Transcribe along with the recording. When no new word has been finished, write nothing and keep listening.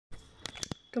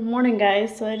Good morning,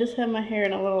 guys. So I just have my hair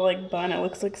in a little like bun. It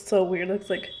looks like so weird. It looks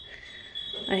like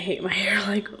I hate my hair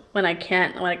like when I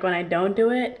can't, like when I don't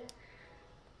do it.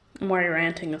 I'm already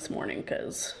ranting this morning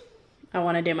because I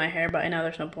want to do my hair, but I know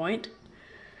there's no point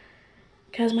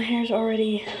because my hair's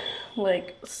already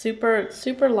like super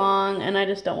long and I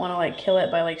just don't want to like kill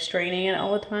it by like straightening it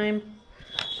all the time.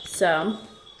 So,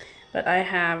 but I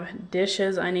have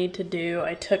dishes I need to do.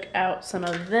 I took out some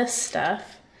of this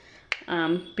stuff.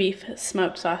 Beef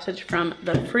smoked sausage from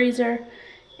the freezer,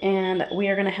 and we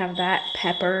are gonna have that,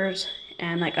 peppers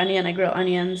and like onion. I grill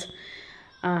onions,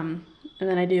 and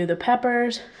then I do the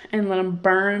peppers and let them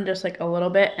burn just like a little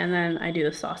bit, and then I do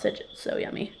the sausage. It's so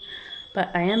yummy.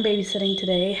 But I am babysitting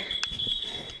today.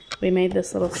 We made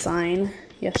this little sign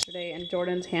yesterday, and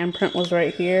Jordan's handprint was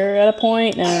right here at a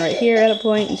point and right here at a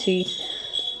point, and she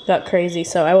got crazy.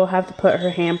 So I will have to put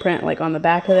her handprint like on the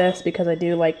back of this because I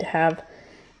do like to have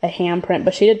a handprint,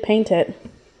 but she did paint it,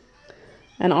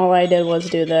 and all I did was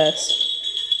do this.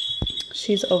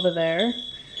 She's over there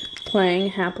playing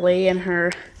happily in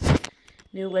her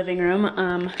new living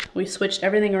room. We switched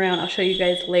everything around. I'll show you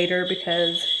guys later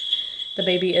because the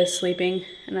baby is sleeping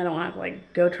and I don't want to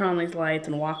like go turn on these lights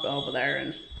and walk over there,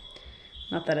 and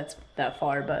not that it's that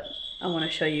far, but I want to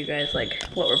show you guys like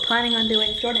what we're planning on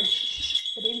doing. Jordan,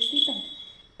 shh, the baby's sleeping.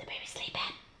 The baby's sleeping.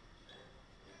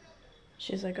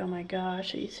 She's like, oh my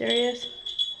gosh, are you serious?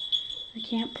 I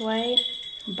can't play.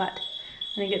 But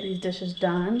I'm gonna get these dishes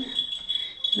done,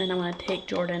 and then I'm gonna take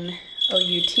Jordan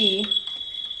OUT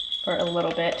for a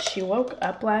little bit. She woke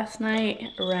up last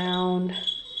night around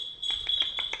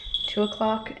 2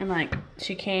 o'clock, and like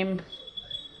she came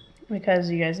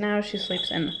because you guys know she sleeps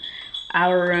in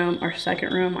our room, our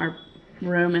second room, our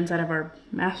room inside of our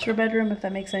master bedroom, if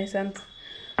that makes any sense.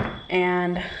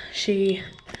 And she,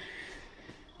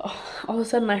 all of a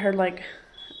sudden I heard like,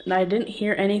 I didn't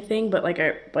hear anything, but like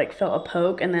I like felt a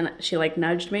poke, and then she like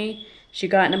nudged me. She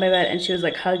got into my bed and she was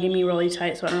like hugging me really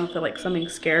tight, so I don't know if it like something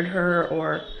scared her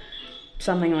or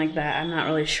something like that. I'm not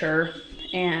really sure.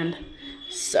 And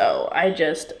so I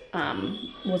just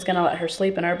was gonna let her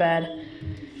sleep in our bed,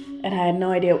 and I had no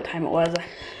idea what time it was.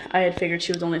 I had figured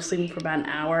she was only sleeping for about an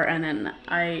hour, and then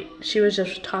she was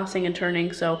just tossing and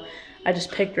turning, so I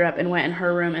just picked her up and went in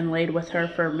her room and laid with her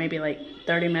for maybe like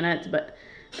 30 minutes, but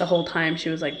the whole time she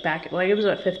was like back, like it was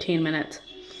about 15 minutes.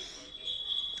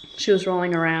 She was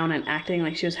rolling around and acting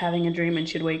like she was having a dream, and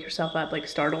she'd wake herself up, like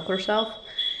startle herself.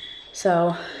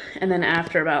 So, and then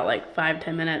after about like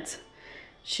 5-10 minutes,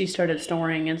 she started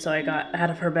snoring, and so I got out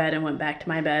of her bed and went back to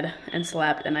my bed and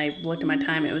slept, and I looked at my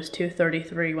time. It was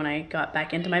 2:33 when I got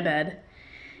back into my bed,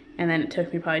 and then it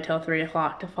took me probably till 3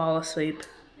 o'clock to fall asleep.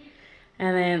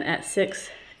 And then at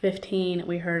 6:15,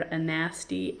 we heard a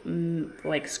nasty,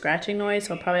 like scratching noise.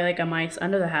 So probably like a mice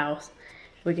under the house.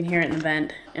 We can hear it in the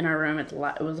vent in our room. It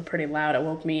was pretty loud. It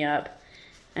woke me up,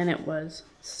 and it was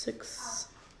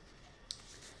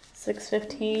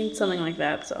 6:15, something like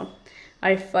that. So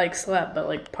I like slept, but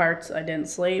like parts I didn't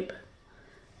sleep,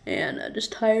 and I'm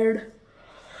just tired.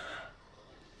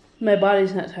 My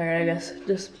body's not tired, I guess,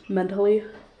 just mentally.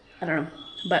 I don't know.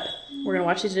 But we're gonna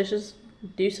wash these dishes,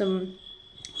 do some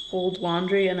fold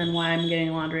laundry, and then while I'm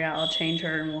getting laundry out, I'll change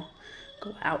her and we'll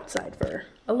go outside for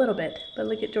a little bit. But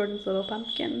look at Jordan's little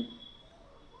pumpkin.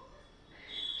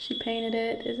 She painted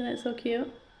it. Isn't it so cute?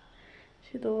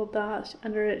 She had the little dots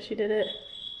under it. She did it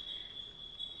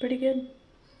pretty good.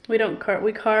 We don't carve.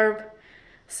 We carve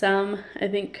some. I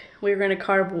think we were going to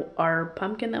carve our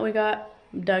pumpkin that we got,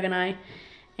 Doug and I,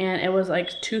 and it was like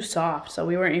too soft, so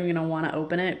we weren't even going to want to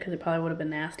open it because it probably would have been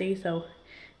nasty. So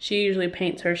she usually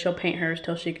paints hers. She'll paint hers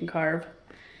till she can carve.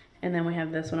 And then we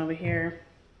have this one over here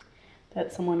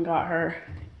that someone got her,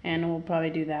 and we'll probably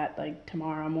do that like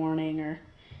tomorrow morning or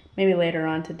maybe later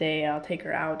on today. I'll take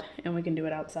her out and we can do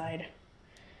it outside.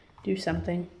 Do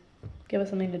something. Give us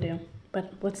something to do.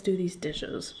 But let's do these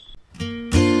dishes.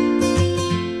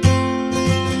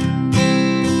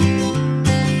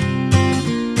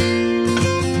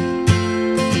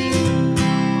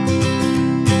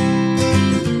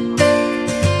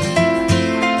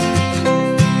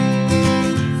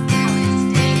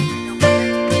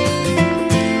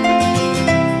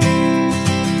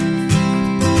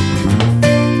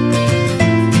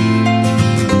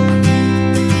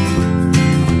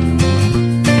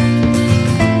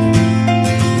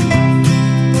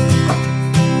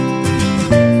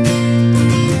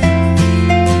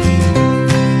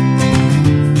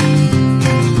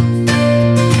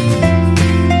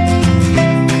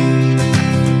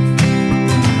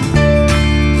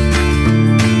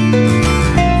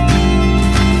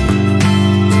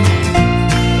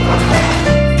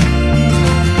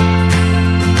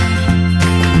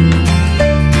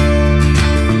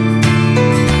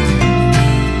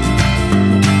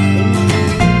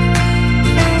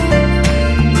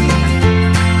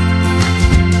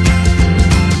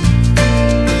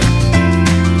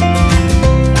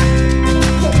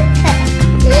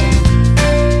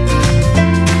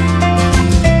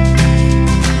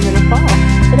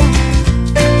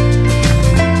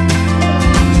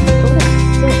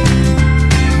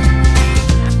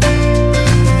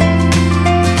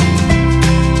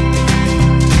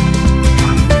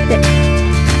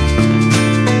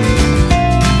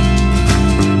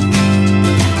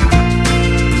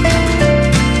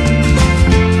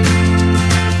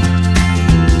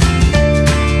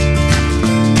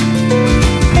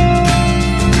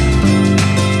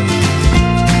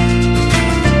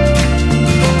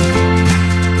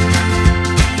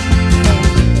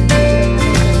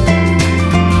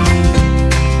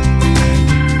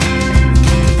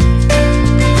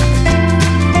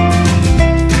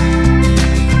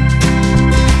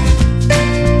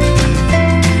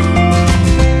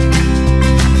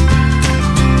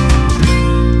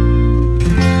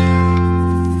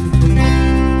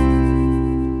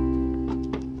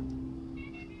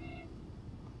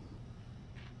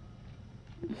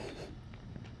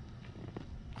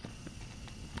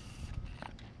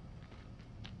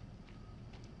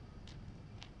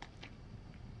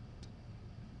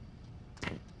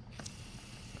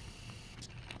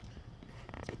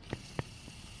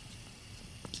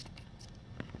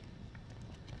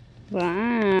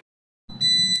 Wow.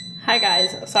 Hi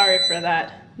guys, sorry for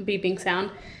that beeping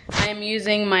sound. I am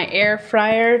using my air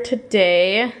fryer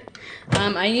today.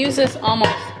 I use this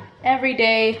almost every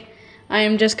day. I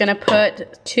am just gonna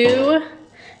put 2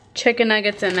 chicken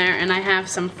nuggets in there, and I have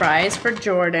some fries for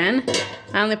Jordan.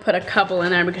 I only put a couple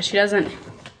in there because she doesn't,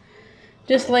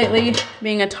 just lately,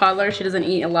 being a toddler, she doesn't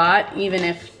eat a lot, even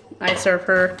if I serve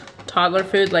her toddler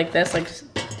food like this, like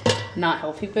not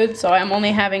healthy food. So I'm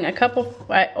only having a couple,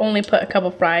 I only put a couple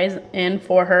fries in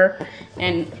for her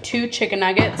and 2 chicken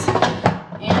nuggets.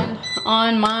 And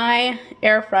on my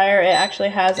air fryer, it actually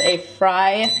has a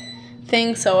fry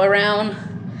thing, so around,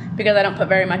 because I don't put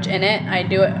very much in it, I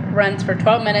do it, runs for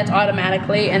 12 minutes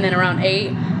automatically, and then around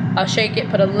 8, I'll shake it,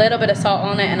 put a little bit of salt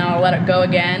on it, and I'll let it go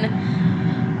again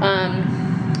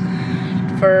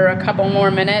for a couple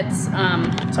more minutes.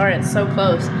 Sorry, it's so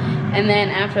close. And then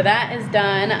after that is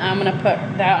done, I'm gonna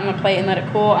put that on a plate and let it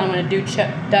cool. I'm gonna do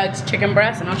Doug's chicken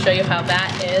breast, and I'll show you how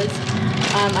that is.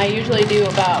 I usually do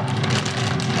about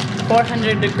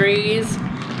 400 degrees,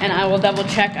 and I will double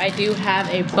check. I do have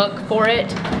a book for it,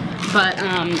 but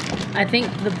I think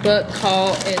the book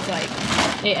call is like,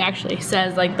 it actually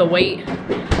says like the weight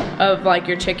of like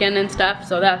your chicken and stuff.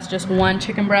 So that's just 1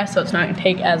 chicken breast, so it's not gonna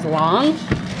take as long.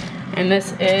 And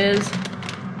this is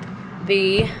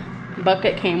the book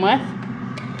it came with.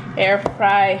 Air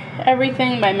Fry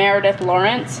Everything by Meredith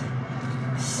Lawrence.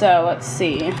 So let's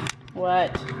see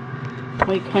what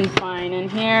we can find in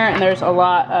here. And there's a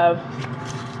lot of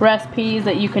recipes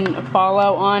that you can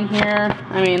follow on here.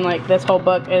 I mean, like, this whole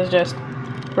book is just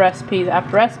recipes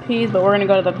after recipes, but we're gonna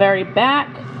go to the very back.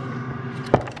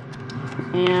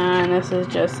 And this is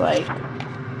just like,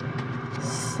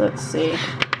 let's see,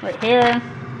 right here.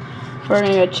 We're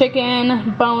gonna go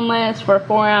chicken, boneless, for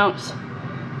 4 ounce,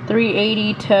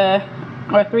 380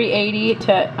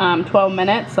 to 12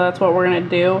 minutes. So that's what we're gonna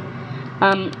do.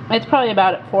 It's probably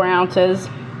about 4 ounces.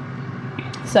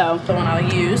 So the one I'll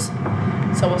use.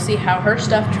 So we'll see how her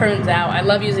stuff turns out. I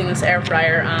love using this air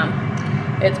fryer.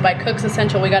 It's by Cook's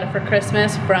Essential. We got it for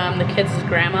Christmas from the kids'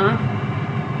 grandma.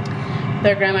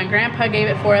 Their grandma and grandpa gave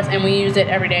it for us, and we use it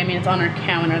every day. I mean, it's on our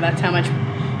counter. That's how much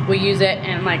we use it.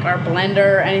 And like our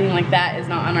blender or anything like that is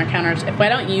not on our counters. If I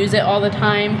don't use it all the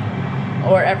time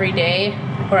or every day,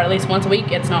 or at least once a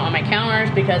week, it's not on my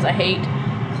counters because I hate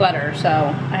clutter. So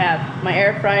I have my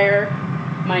air fryer,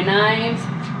 my knives,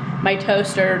 my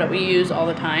toaster that we use all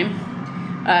the time,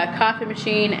 coffee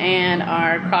machine, and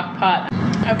our crock pot.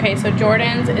 Okay, so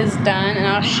Jordan's is done, and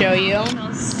I'll show you. It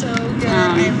smells so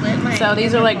good. So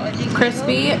these are like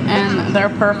crispy, and they're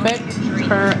perfect.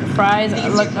 Her fries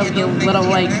look a little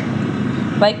like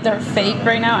they're fake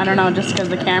right now. I don't know, just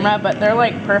because of the camera, but they're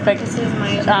like perfect. This is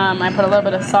my I put a little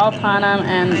bit of salt on them,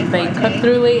 and they cook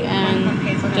thoroughly and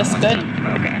just good.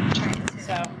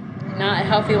 So not a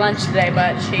healthy lunch today,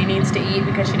 but she needs to eat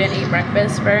because she didn't eat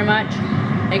breakfast very much.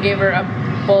 I gave her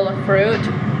a bowl of fruit,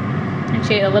 and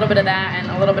she ate a little bit of that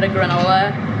and a little bit of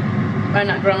granola. Or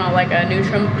not granola, like a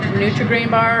Nutri-Grain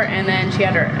bar, and then she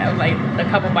had her like a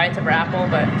couple bites of her apple.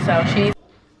 But so she needs.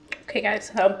 Okay,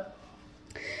 guys, so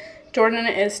Jordan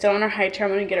is still on her high chair.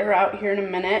 I'm gonna get her out here in a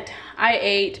minute. I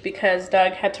ate because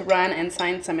Doug had to run and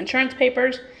sign some insurance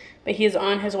papers, but he's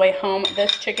on his way home.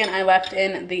 This chicken I left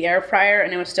in the air fryer,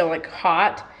 and it was still like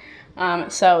hot.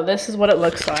 So this is what it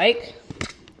looks like.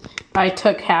 I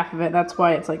took half of it, that's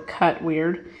why it's like cut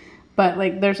weird. But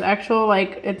like there's actual,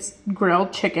 like, it's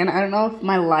grilled chicken. I don't know if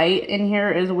my light in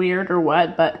here is weird or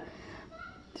what, but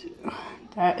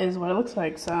that is what it looks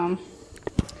like. So,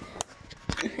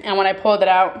 and when I pulled it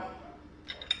out,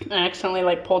 I accidentally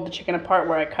like pulled the chicken apart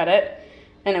where I cut it,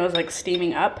 and it was like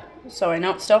steaming up. So I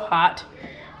know it's still hot.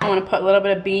 I want to put a little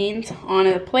bit of beans on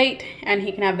the plate, and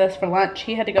he can have this for lunch.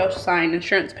 He had to go sign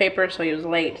insurance papers, so he was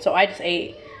late. So I just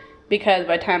ate, because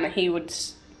by the time that he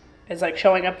is like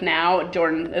showing up now,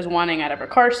 Jordan is wanting out of her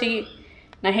car seat,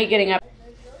 and I hate getting up.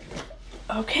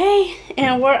 Okay,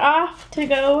 and we're off to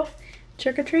go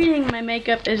trick-or-treating. My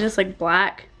makeup is just like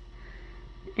black,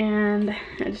 and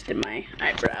I just did my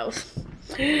eyebrows.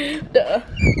 Duh.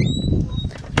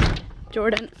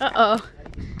 Jordan, uh-oh.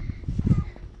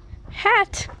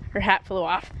 Her hat flew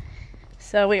off.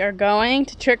 So we are going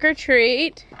to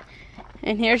trick-or-treat,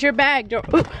 and here's your bag.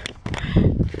 Ooh.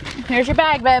 Here's your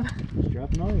bag, babe.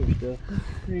 Dropping all your stuff.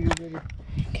 There you go, baby.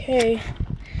 Okay,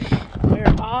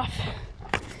 we're off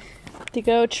to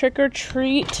go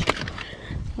trick-or-treat.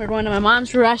 We're going to my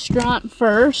mom's restaurant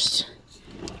first.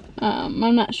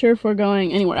 I'm not sure if we're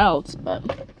going anywhere else,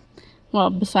 but, well,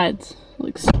 besides,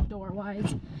 like,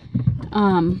 store-wise.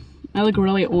 I look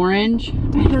really orange.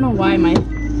 I don't know why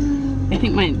I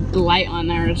think my light on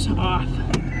there is off.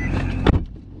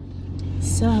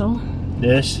 So.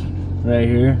 This right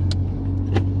here,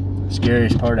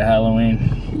 scariest part of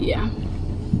Halloween. Yeah.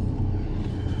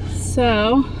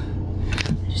 So,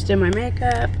 just did my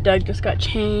makeup. Doug just got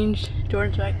changed.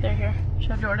 Jordan's back there. Here,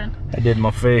 show Jordan. I did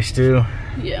my face too.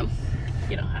 Yeah,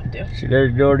 you don't have to. See,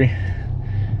 there's Jordy.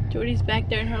 Jordy's back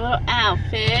there in her little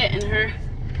outfit and her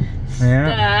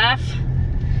Yeah. stuff.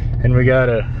 And we got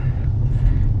a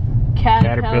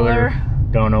Caterpillar.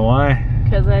 Don't know why.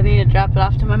 Because I need to drop it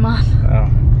off to my mom. Oh,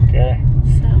 okay.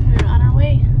 So we're on our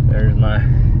way. There's my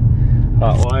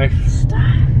hot wife.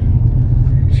 Stop.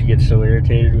 She gets so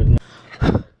irritated with me.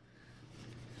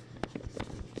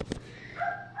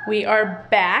 We are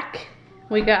back.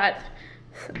 We got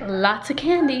lots of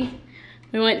candy.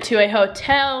 We went to a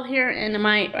hotel here in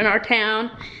our town,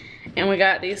 and we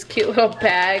got these cute little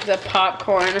bags of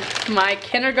popcorn. My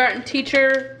kindergarten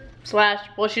teacher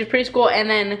well, she's preschool, and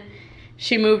then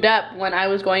she moved up when I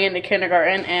was going into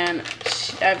kindergarten, and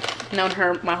I've known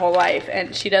her my whole life,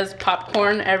 and she does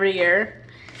popcorn every year.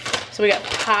 So we got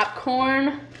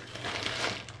popcorn.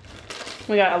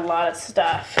 We got a lot of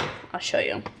stuff. I'll show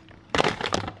you.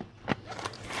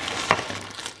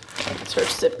 It's her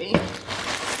sippy.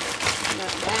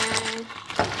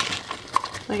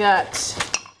 We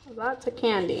got lots of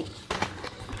candy.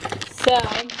 So,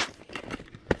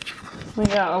 we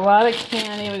got a lot of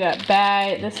candy. We got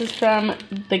bag. This is from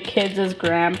the kids'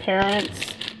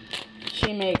 grandparents.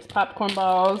 She makes popcorn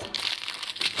balls.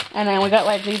 And then we got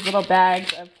like these little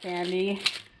bags of candy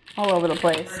all over the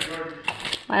place.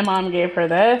 My mom gave her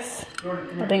this.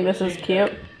 I think this is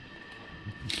cute.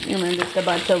 And then just a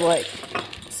bunch of like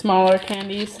smaller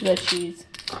candies that she's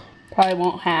probably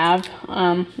won't have.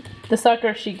 The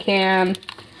sucker she can,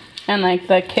 and like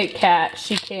the Kit Kat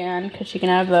she can, because she can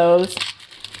have those.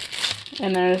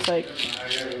 And there's like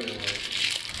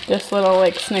just little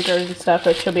like Snickers and stuff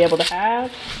that she'll be able to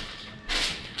have.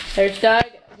 There's Doug.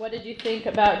 What did you think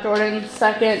about Jordan's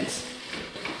second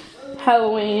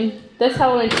Halloween? This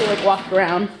Halloween she like walked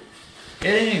around. It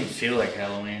didn't even feel like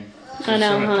Halloween. I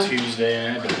know, huh? It's on a Tuesday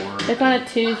and I had to work. It's on a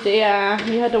Tuesday, yeah.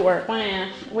 You had to work.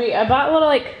 I bought little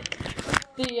like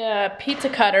the pizza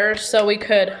cutters so we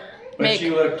could But she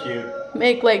looked cute.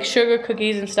 make like sugar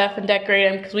cookies and stuff and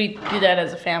decorate them, because we do that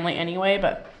as a family anyway.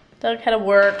 But Doug had to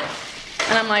work,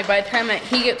 and I'm like, by the time that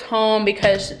he gets home,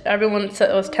 because everyone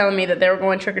was telling me that they were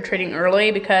going trick-or-treating early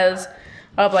because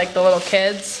of like the little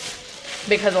kids,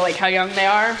 because of like how young they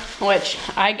are, which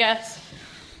I guess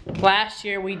last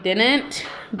year we didn't,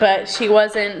 but she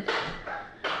wasn't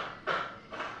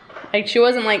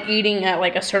like eating at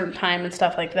like a certain time and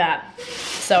stuff like that.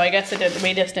 So I guess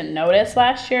we just didn't notice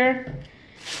last year.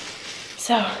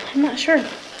 So I'm not sure.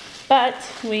 But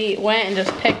we went and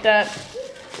just picked up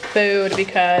food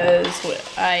because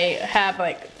I have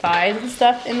like thighs and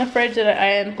stuff in the fridge that I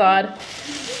hadn't thawed.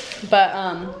 But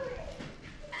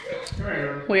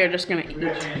we are just gonna eat.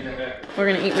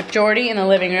 We're gonna eat with Jordy in the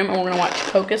living room, and we're gonna watch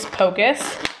Hocus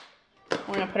Pocus.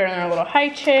 We're gonna put her in our little high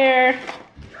chair.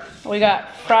 We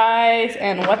got fries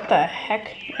and what the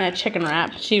heck, and a chicken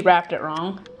wrap. She wrapped it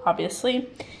wrong, obviously.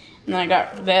 And then I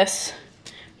got this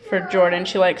for Jordan.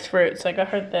 She likes fruit, so I got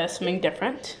her this, something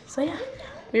different. So yeah,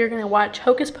 we are gonna watch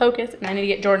Hocus Pocus, and I need to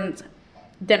get Jordan's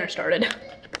dinner started.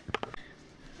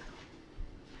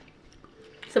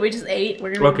 So we just ate.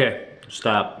 We're gonna. Okay,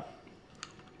 stop.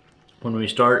 When you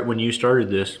started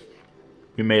this,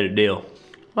 we made a deal.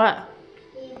 What?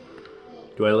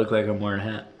 Do I look like I'm wearing a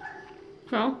hat?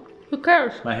 No. Who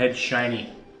cares? My head's shiny.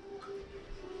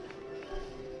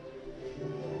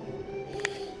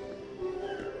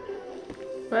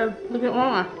 Babe, look at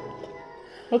Mama.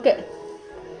 Look it.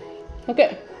 Look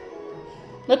it.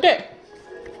 Look it.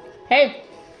 Hey.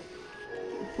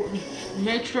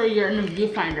 Make sure you're in the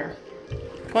viewfinder.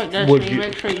 Like this, Would and you-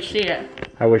 make sure you see it.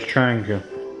 I was trying to.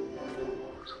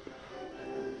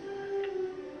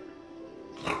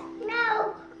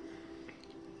 No.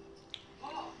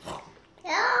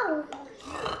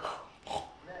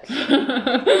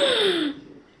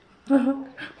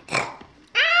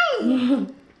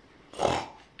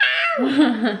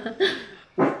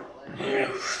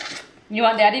 You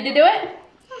want Daddy to do it?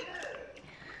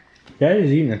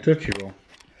 Daddy's eating a Tootsie Roll.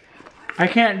 I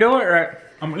can't do it right.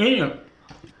 I'm eating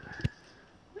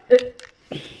it.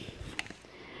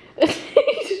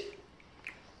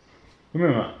 Come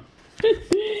here, Mom.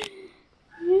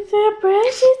 You're so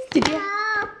precious.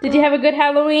 Did you have a good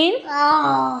Halloween?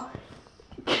 Oh.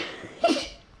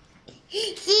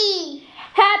 See.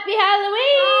 Happy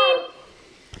Halloween!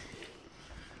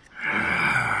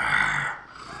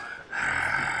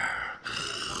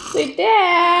 Say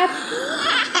Dad.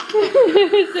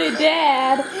 Say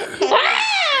Dad.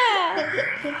 Ah!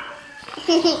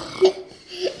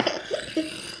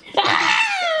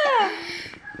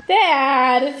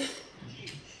 Dad!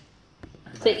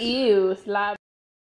 To you, slap.